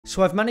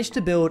So I've managed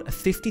to build a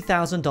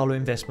 $50,000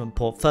 investment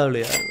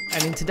portfolio,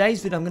 and in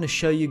today's video I'm going to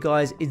show you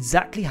guys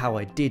exactly how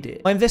I did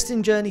it. My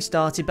investing journey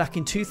started back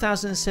in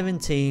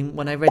 2017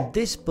 when I read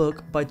this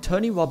book by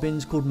Tony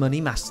Robbins called Money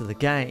Master the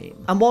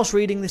Game. And whilst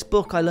reading this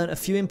book I learned a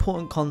few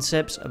important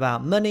concepts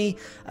about money,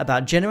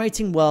 about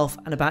generating wealth,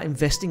 and about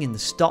investing in the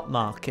stock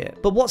market.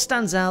 But what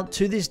stands out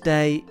to this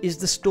day is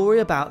the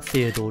story about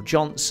Theodore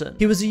Johnson.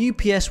 He was a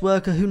UPS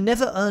worker who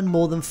never earned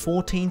more than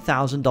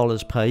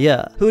 $14,000 per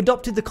year, who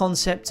adopted the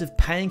concept of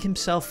paying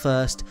himself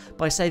first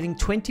by saving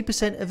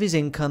 20% of his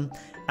income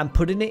and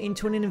putting it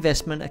into an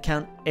investment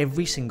account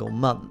every single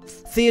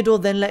month. Theodore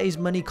then let his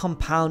money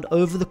compound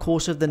over the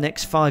course of the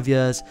next 5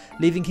 years,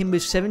 leaving him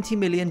with $70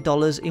 million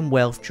in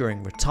wealth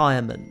during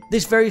retirement.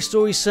 This very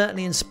story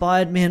certainly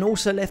inspired me and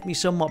also left me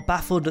somewhat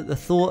baffled at the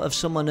thought of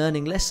someone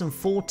earning less than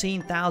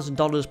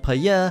 $14,000 per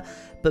year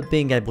but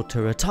being able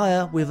to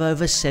retire with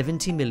over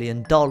 $70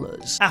 million.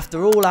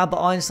 After all, Albert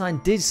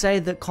Einstein did say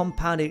that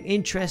compounding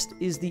interest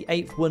is the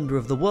 8th wonder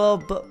of the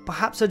world, but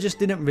perhaps I just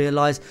didn't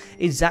realise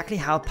exactly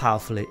how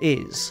powerful it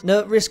is. Now,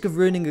 at risk of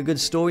ruining a good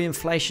story,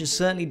 inflation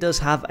certainly does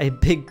have a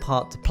big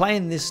part to play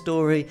in this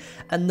story,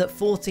 and that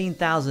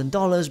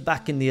 $14,000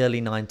 back in the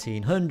early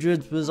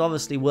 1900s was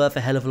obviously worth a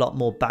hell of a lot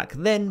more back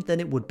then than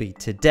it would be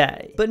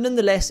today. But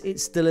nonetheless,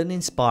 it's still an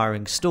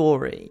inspiring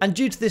story. And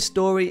due to this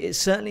story, it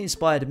certainly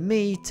inspired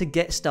me to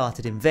get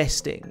started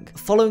investing,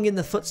 following in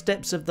the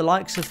footsteps of the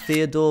likes of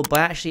Theodore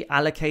by actually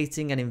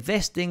allocating and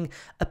investing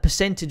a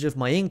percentage of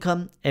my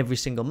income every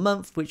single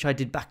month, which I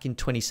did back in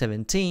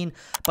 2017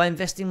 by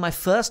investing my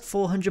first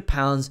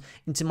 £400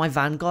 into my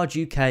Vanguard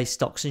UK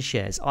stocks and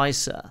shares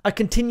ISA. I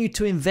continued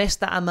to invest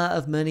that amount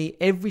of money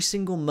every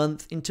single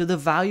month until the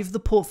value of the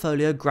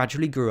portfolio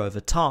gradually grew over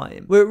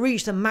time, where it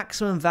reached a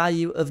maximum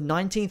value of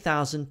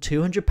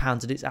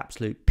 £19,200 at its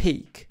absolute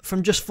peak.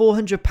 From just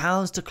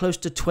 £400 to close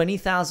to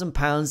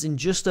 £20,000 in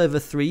just over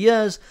 3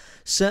 years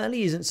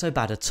certainly isn't so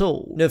bad at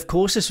all. Now, of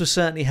course, this was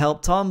certainly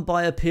helped on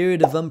by a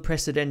period of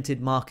unprecedented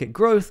market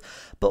growth,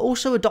 but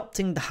also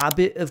adopting the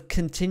habit of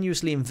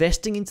continuously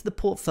investing into the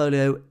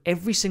portfolio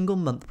every single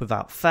month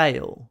without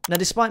fail. Now,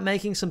 despite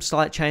making some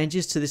slight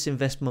changes to this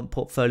investment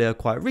portfolio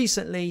quite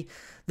recently,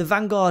 the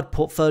Vanguard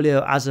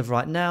portfolio as of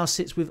right now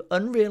sits with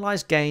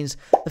unrealized gains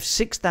of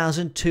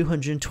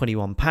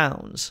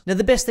 £6,221. Now,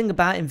 the best thing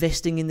about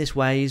investing in this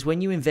way is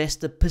when you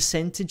invest a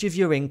percentage of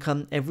your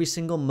income every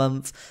single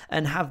month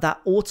and have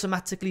that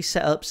automatically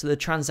set up so the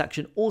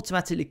transaction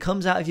automatically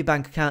comes out of your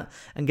bank account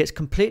and gets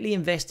completely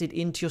invested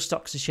into your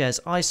stocks and shares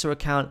ISA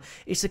account,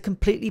 it's a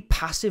completely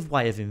passive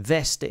way of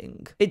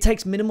investing. It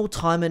takes minimal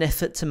time and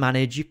effort to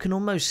manage. You can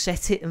almost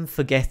set it and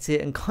forget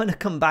it and kind of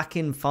come back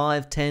in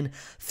 5, 10,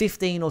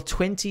 15 or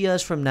 20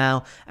 years from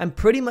now and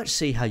pretty much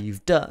see how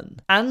you've done.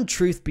 And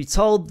truth be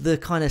told, the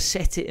kind of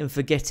set it and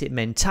forget it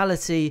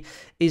mentality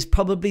is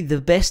probably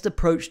the best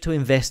approach to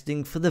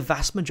investing for the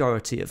vast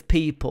majority of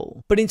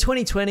people. But in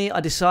 2020,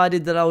 I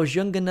decided that I was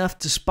young enough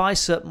to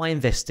spice up my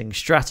investing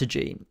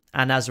strategy.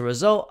 And as a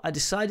result, I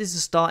decided to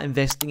start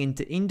investing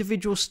into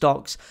individual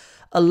stocks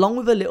along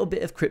with a little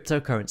bit of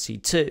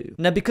cryptocurrency too.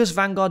 Now, because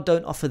Vanguard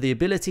don't offer the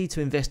ability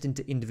to invest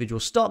into individual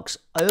stocks,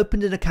 I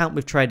opened an account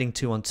with Trading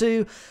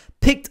 212,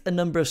 picked a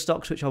number of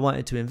stocks which I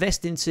wanted to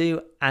invest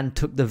into, and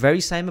took the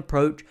very same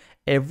approach.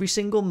 Every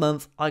single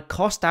month, I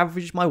cost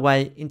averaged my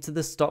way into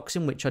the stocks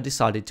in which I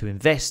decided to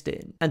invest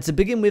in. And to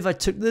begin with, I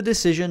took the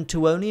decision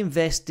to only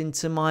invest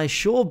into my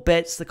sure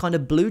bets, the kind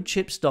of blue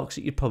chip stocks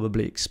that you'd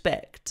probably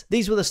expect.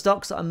 These were the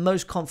stocks that I'm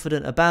most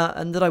confident about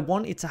and that I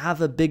wanted to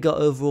have a bigger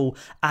overall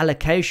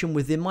allocation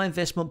within my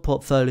investment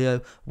portfolio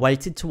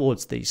weighted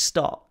towards these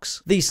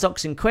stocks. These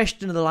stocks in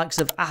question are the likes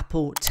of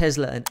Apple,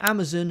 Tesla, and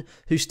Amazon,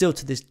 who still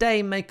to this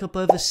day make up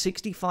over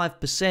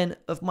 65%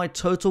 of my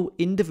total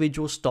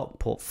individual stock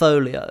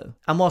portfolio.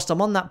 And whilst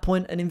I'm on that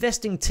point, an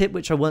investing tip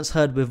which I once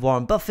heard with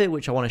Warren Buffett,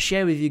 which I want to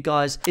share with you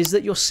guys, is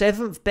that your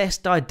 7th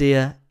best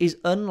idea is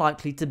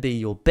unlikely to be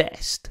your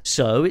best.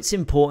 So it's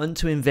important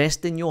to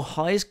invest in your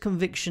highest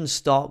conviction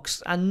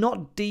stocks and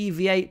not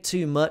deviate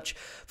too much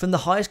from the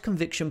highest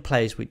conviction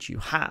plays which you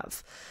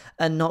have,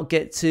 and not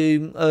get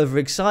too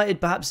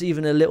overexcited, perhaps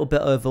even a little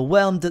bit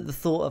overwhelmed at the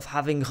thought of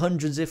having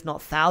hundreds if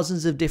not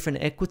thousands of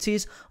different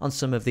equities on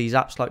some of these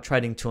apps like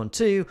Trading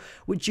 212,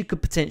 which you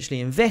could potentially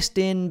invest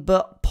in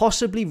but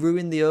possibly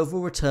ruin the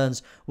overall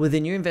returns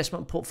within your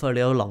investment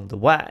portfolio along the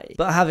way.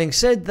 But having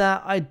said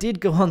that, I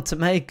did go on to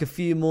make a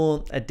few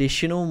more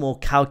additional, more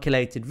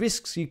calculated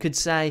risks, you could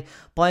say,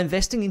 by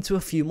investing into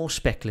a few more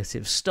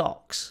speculative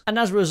stocks. And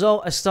as a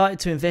result, I started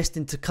to invest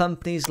into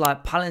companies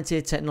like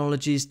Palantir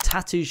Technologies,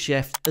 Tattoo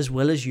Chef, as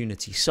well as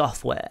Unity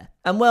Software.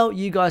 And well,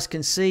 you guys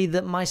can see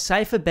that my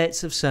safer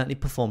bets have certainly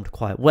performed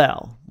quite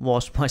well,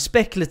 whilst my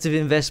speculative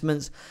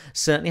investments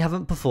certainly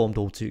haven't performed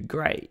all too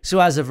great. So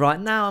as of right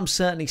now, I'm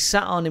certainly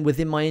sat on and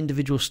within my my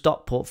individual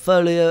stock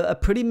portfolio a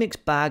pretty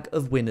mixed bag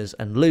of winners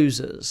and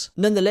losers.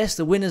 Nonetheless,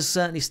 the winners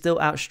certainly still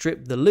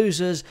outstrip the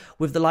losers,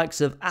 with the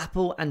likes of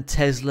Apple and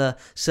Tesla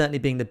certainly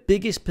being the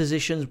biggest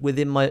positions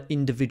within my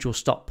individual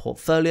stock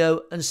portfolio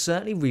and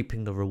certainly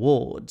reaping the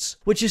rewards.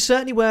 Which is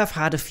certainly where I've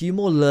had a few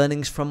more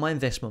learnings from my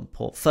investment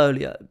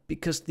portfolio,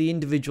 because the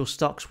individual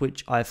stocks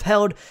which I've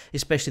held,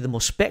 especially the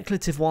more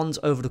speculative ones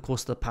over the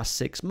course of the past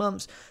 6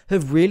 months,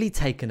 have really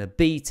taken a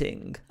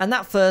beating. And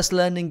that first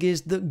learning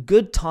is that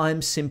good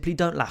times simply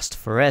don't last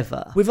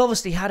forever. We've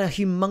obviously had a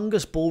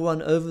humongous bull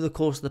run over the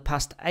course of the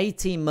past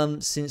 18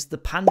 months since the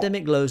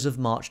pandemic lows of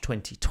March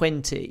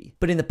 2020.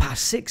 But in the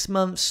past 6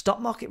 months, stock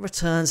market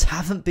returns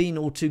haven't been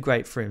all too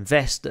great for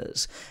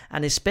investors,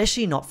 and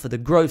especially not for the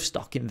growth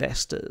stock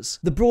investors.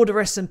 The broader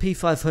S&P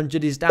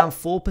 500 is down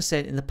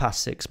 4% in the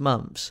past 6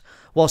 months,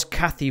 whilst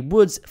Cathie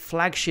Wood's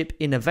flagship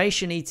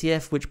innovation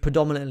ETF, which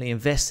predominantly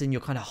invests in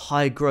your kind of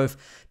high growth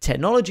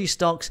technology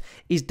stocks,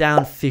 is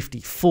down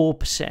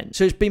 54%.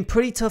 So it's been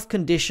pretty tough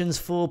conditions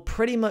for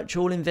pretty much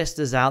all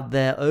investors out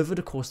there over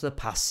the course of the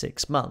past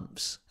 6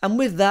 months. And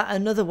with that,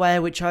 another way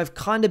which I've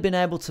kind of been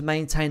able to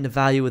maintain the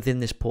value within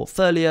this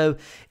portfolio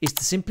is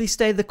to simply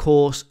stay the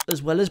course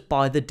as well as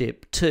buy the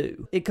dip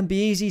too. It can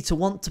be easy to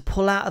want to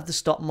pull out of the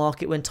stock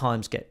market when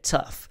times get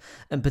tough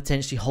and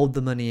potentially hold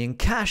the money in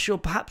cash, or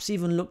perhaps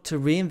even look to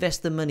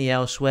reinvest the money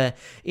elsewhere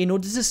in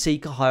order to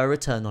seek a higher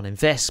return on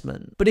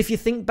investment. But if you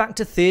think back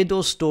to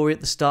Theodore's story at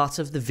the start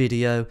of the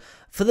video,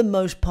 for the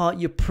most part,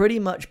 you're pretty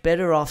much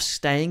better off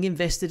staying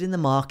invested in the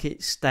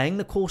market, staying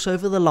the course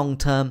over the long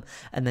term,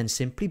 and then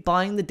simply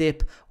buying the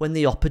dip when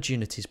the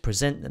opportunities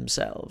present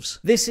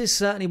themselves. This is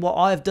certainly what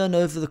I've done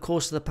over the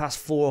course of the past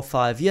 4 or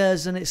 5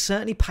 years, and it's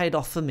certainly paid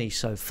off for me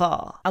so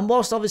far. And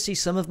whilst obviously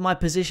some of my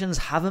positions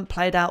haven't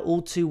played out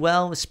all too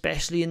well,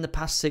 especially in the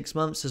past 6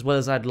 months, as well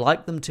as I'd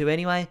like them to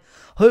anyway,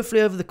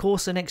 hopefully over the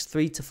course of the next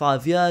 3 to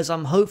 5 years,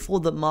 I'm hopeful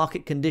that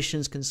market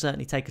conditions can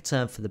certainly take a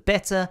turn for the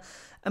better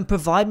and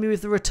provide me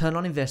with the return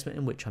on investment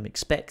in which I'm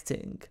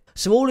expecting.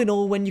 So all in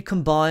all, when you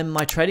combine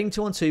my Trading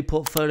 212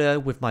 portfolio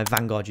with my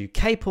Vanguard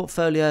UK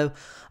portfolio,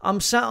 I'm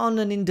sat on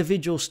an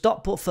individual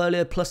stock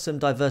portfolio plus some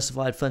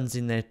diversified funds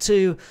in there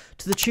too,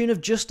 to the tune of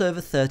just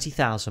over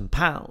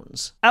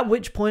 £30,000. At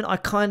which point I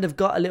kind of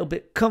got a little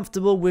bit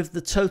comfortable with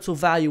the total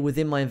value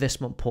within my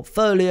investment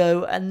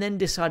portfolio, and then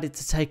decided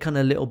to take on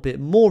a little bit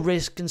more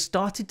risk and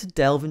started to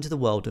delve into the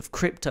world of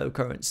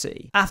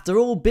cryptocurrency. After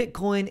all,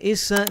 Bitcoin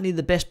is certainly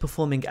the best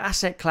performing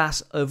asset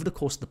class over the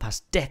course of the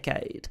past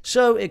decade.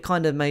 So it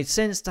kind of made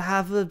sense to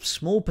have a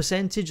small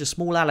percentage, a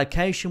small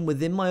allocation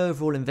within my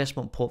overall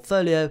investment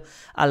portfolio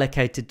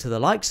allocated to the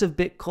likes of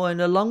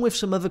Bitcoin, along with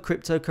some other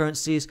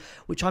cryptocurrencies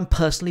which I'm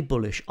personally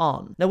bullish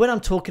on. Now, when I'm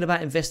talking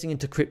about investing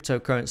into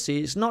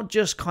cryptocurrency, it's not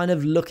just kind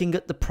of looking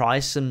at the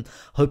price and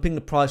hoping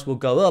the price will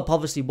go up.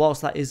 Obviously,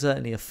 whilst that is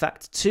certainly a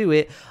fact to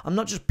it, I'm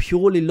not just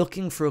purely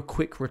looking for a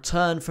quick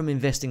return from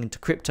investing into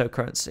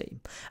cryptocurrency.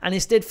 And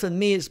instead, for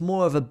me, it's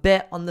more of a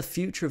bet on the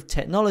future of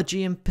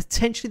technology and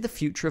potentially the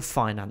future of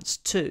finance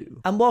too.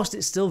 And whilst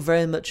it's still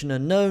very much an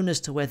unknown as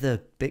to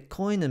whether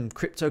Bitcoin and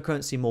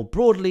cryptocurrency more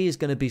broadly is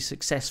going to be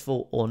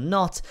successful or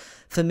not,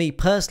 for me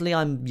personally,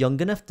 I'm young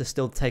enough to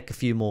still take a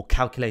few more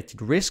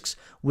calculated risks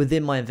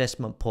within my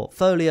investment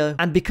portfolio.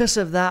 And because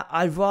of that,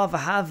 I'd rather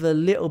have a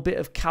little bit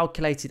of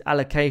calculated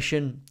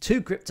allocation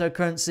to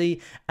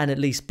cryptocurrency and at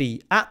least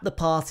be at the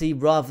party,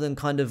 rather than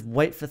kind of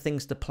wait for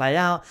things to play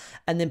out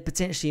and then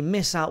potentially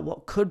miss out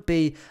what could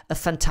be a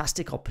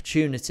fantastic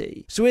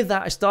opportunity. So with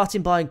that, I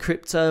started buying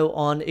crypto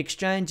on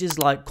exchanges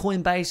like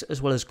Coinbase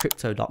as well as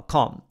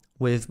crypto.com,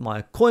 with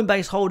my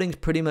Coinbase holdings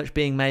pretty much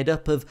being made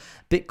up of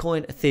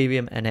Bitcoin,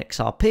 Ethereum, and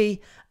XRP.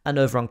 And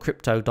over on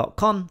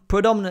crypto.com,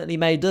 predominantly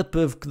made up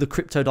of the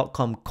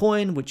crypto.com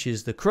coin, which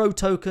is the Crow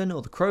token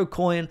or the Crow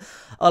coin,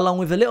 along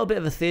with a little bit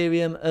of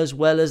Ethereum as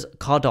well as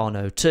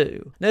Cardano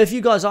too. Now, if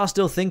you guys are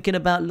still thinking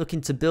about looking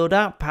to build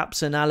out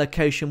perhaps an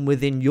allocation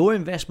within your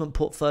investment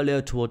portfolio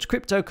towards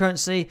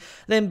cryptocurrency,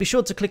 then be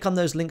sure to click on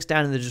those links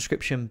down in the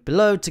description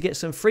below to get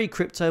some free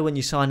crypto when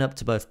you sign up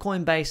to both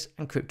Coinbase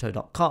and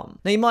crypto.com.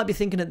 Now, you might be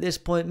thinking at this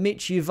point,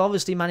 Mitch, you've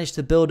obviously managed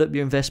to build up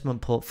your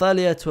investment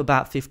portfolio to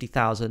about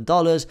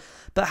 $50,000,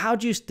 but how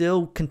do you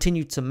still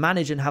continue to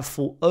manage and have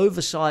full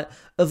oversight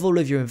of all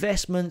of your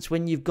investments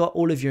when you've got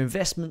all of your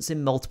investments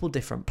in multiple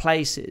different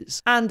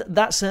places? And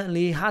that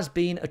certainly has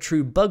been a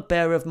true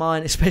bugbear of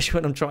mine, especially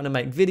when I'm trying to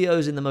make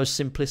videos in the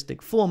most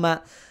simplistic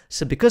format.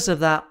 So because of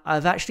that,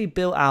 I've actually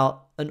built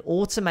out an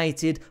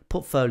automated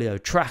portfolio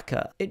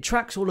tracker. It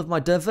tracks all of my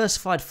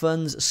diversified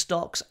funds,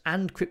 stocks,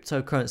 and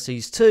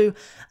cryptocurrencies too,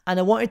 and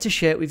I wanted to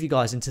share it with you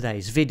guys in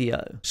today's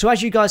video. So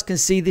as you guys can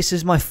see, this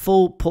is my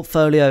full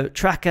portfolio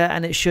tracker,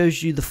 and it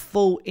shows you the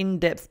full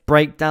in-depth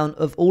breakdown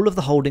of all of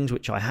the holdings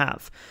which I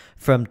have,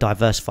 from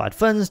diversified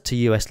funds to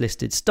US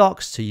listed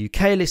stocks to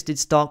UK listed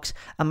stocks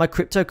and my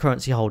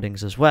cryptocurrency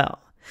holdings as well.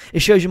 It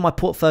shows you my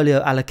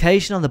portfolio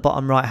allocation on the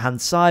bottom right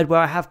hand side, where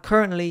I have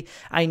currently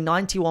a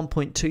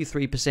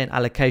 91.23%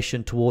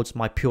 allocation towards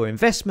my pure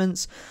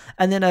investments,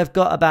 and then I've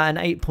got about an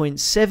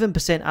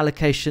 8.7%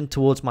 allocation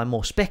towards my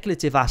more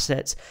speculative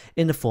assets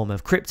in the form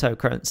of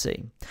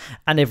cryptocurrency.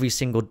 And every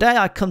single day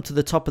I come to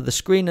the top of the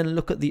screen and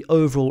look at the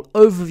overall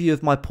overview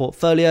of my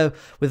portfolio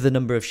with the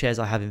number of shares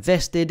I have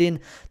invested in,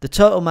 the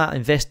total amount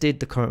invested,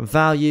 the current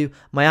value,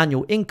 my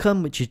annual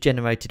income, which is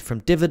generated from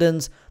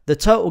dividends, the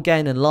total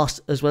gain and loss,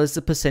 as well as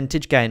the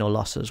percentage gain or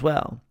loss as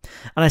well.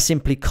 And I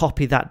simply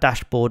copy that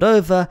dashboard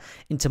over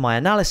into my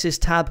analysis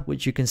tab,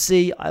 which you can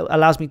see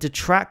allows me to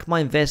track my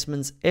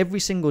investments every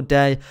single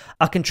day.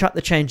 I can track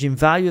the change in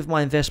value of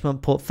my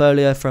investment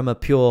portfolio from a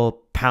pure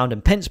pound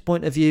and pence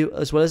point of view,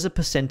 as well as a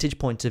percentage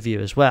point of view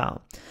as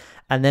well.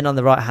 And then on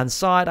the right hand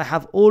side, I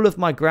have all of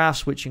my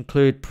graphs, which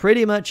include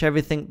pretty much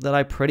everything that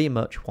I pretty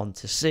much want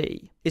to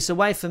see. It's a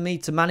way for me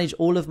to manage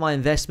all of my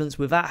investments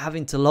without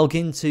having to log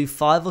into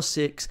 5 or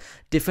 6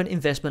 different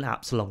investment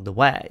apps along the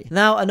way.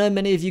 Now, I know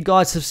many of you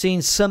guys have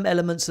seen some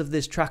elements of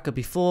this tracker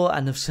before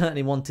and have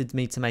certainly wanted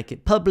me to make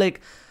it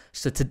public.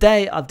 So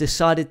today I've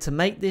decided to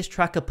make this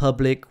tracker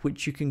public,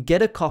 which you can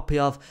get a copy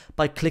of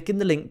by clicking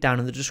the link down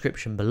in the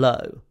description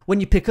below.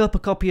 When you pick up a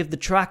copy of the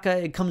tracker,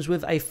 it comes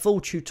with a full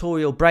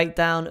tutorial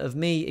breakdown of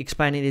me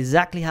explaining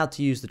exactly how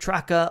to use the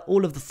tracker,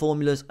 all of the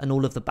formulas and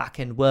all of the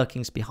back-end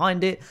workings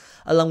behind it,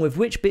 along with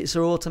which bits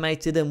are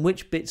automated and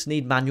which bits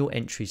need manual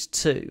entries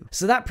too.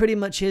 So that pretty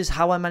much is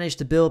how I managed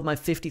to build my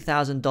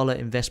 $50,000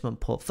 investment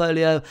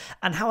portfolio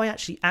and how I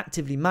actually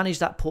actively manage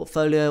that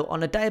portfolio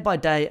on a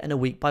day-by-day and a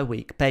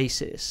week-by-week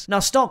basis. Now,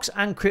 stocks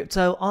and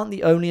crypto aren't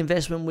the only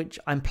investment which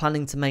I'm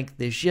planning to make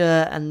this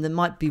year, and there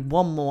might be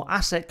one more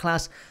asset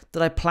class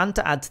that I plan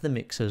to add to the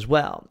mix as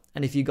well.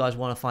 And if you guys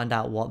want to find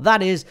out what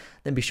that is,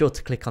 then be sure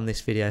to click on this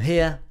video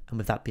here. And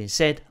with that being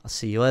said, I'll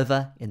see you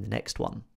over in the next one.